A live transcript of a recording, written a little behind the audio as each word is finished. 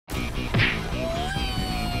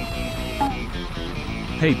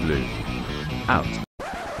Hey Blue. Out.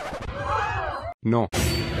 No.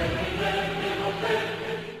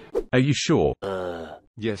 Are you sure?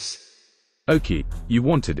 Yes. Okay, you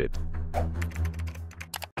wanted it.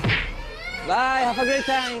 Bye, have a great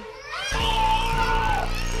time.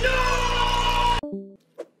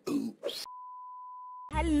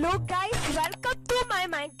 Hello guys, welcome to my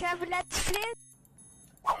Minecraft Let's Play.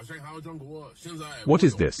 What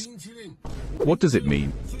is this? What does it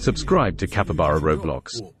mean? Subscribe to Capybara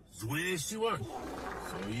Roblox.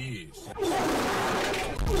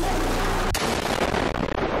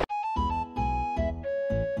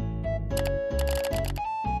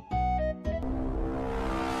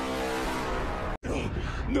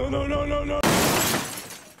 No.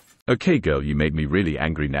 Okay girl, you made me really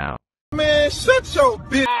angry now. Man, shut your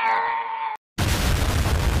bitch.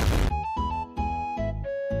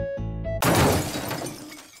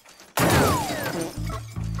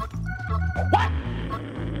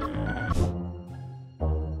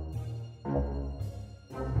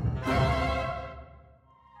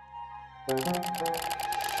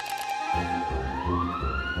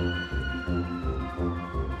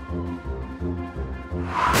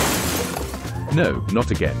 No, not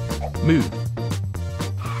again. Move.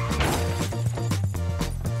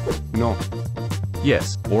 No.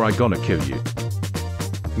 Yes, or I gonna kill you.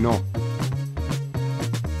 No.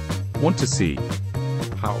 Want to see?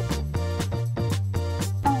 How?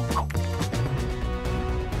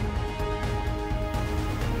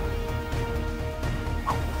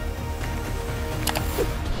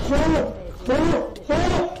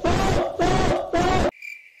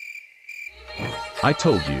 I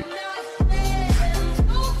told you.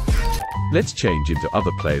 Let's change into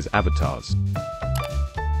other players' avatars.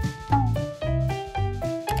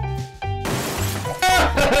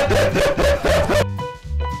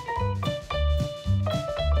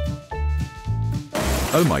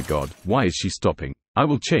 Oh my god, why is she stopping? I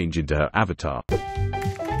will change into her avatar.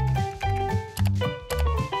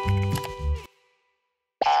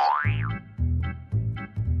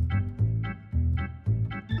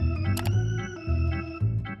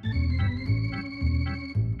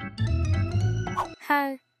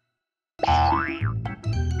 Hi.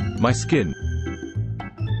 My skin.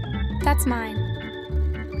 That's mine.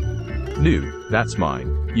 Noob, that's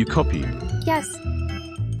mine. You copied. Yes.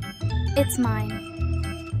 It's mine.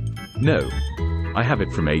 No. I have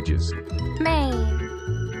it from ages.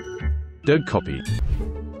 Maine. Don't copy.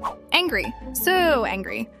 Angry. So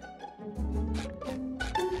angry.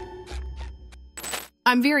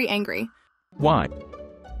 I'm very angry. Why?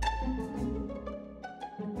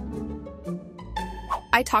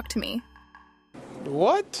 I talk to me.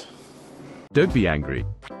 What? Don't be angry.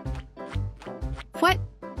 What?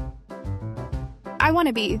 I want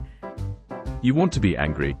to be. You want to be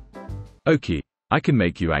angry? Okay, I can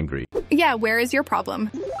make you angry. Yeah, where is your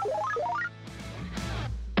problem?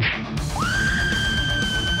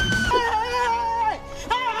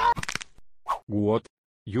 What?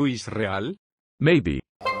 You is real? Maybe.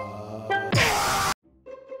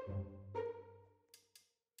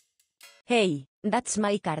 Hey, that's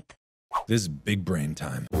my card. This is big brain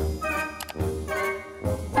time.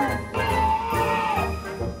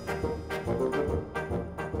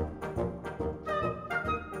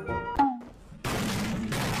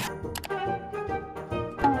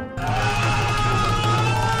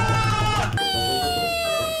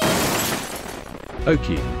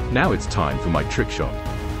 Okay, now it's time for my trick shot.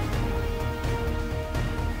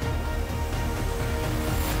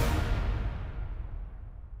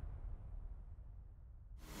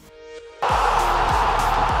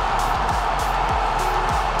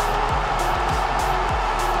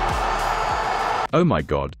 Oh my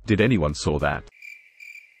god, did anyone saw that?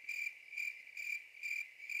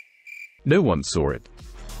 No one saw it.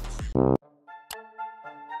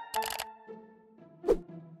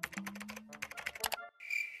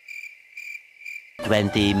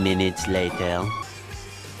 Twenty minutes later.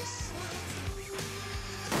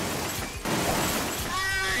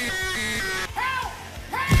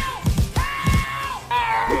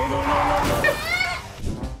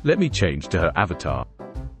 Let me change to her avatar.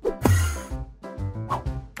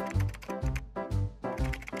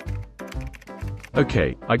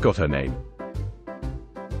 Okay, I got her name.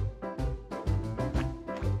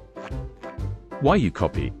 Why you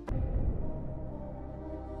copy?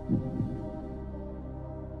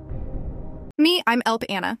 Me, I'm Elp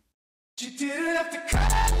Anna.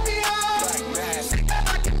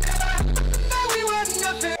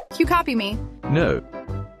 You copy me. No.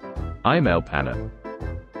 I'm Elp Anna.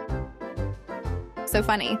 So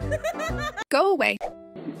funny. Go away.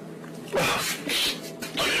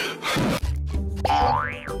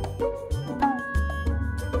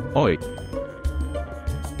 Oi.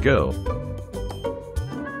 Girl.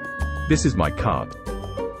 This is my card.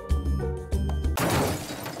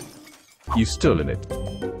 You've stolen it.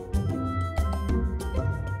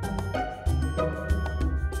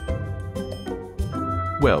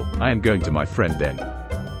 Well, I am going to my friend then.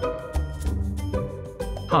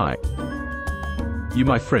 Hi. You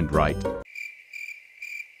my friend, right?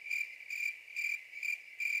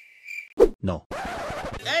 No.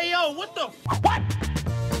 Hey, yo, what the what?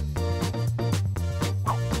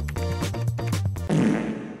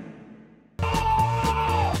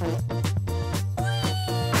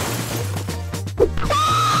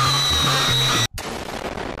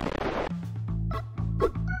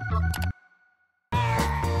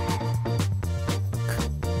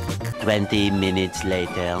 Twenty minutes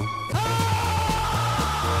later.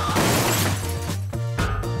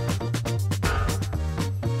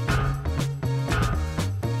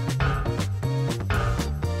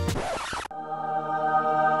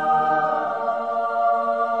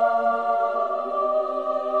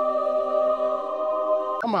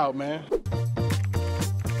 I'm out, man.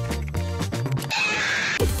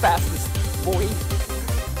 Fastest, boy.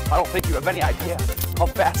 I don't think you have any idea how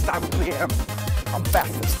fast I really am. I'm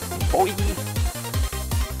fastest, boy.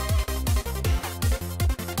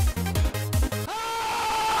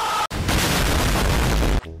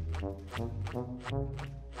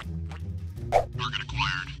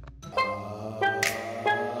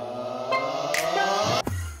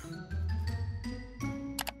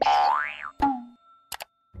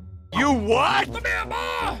 You what?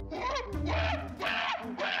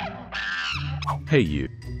 Hey you.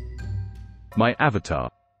 My avatar.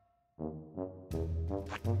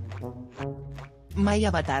 My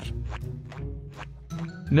avatar.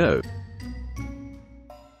 No.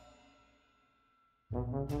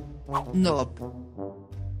 Noob.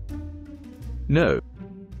 No.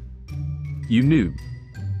 You noob.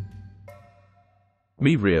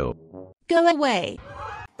 Me real. Go away.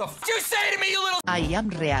 The f you say to me, you little— I am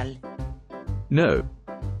real. No.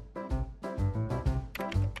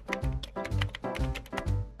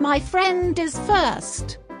 My friend is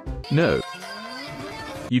first. No.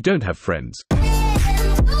 You don't have friends.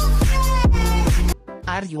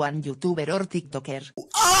 Are you an YouTuber or TikToker?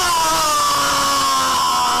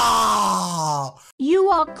 You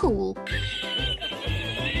are cool.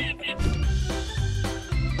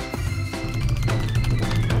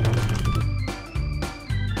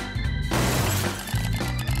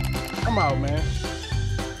 I'm out, man.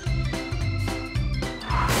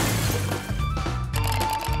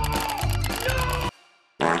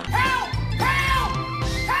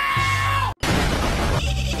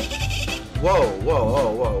 Whoa, whoa,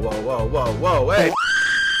 whoa, whoa, whoa, whoa, whoa, whoa, hey!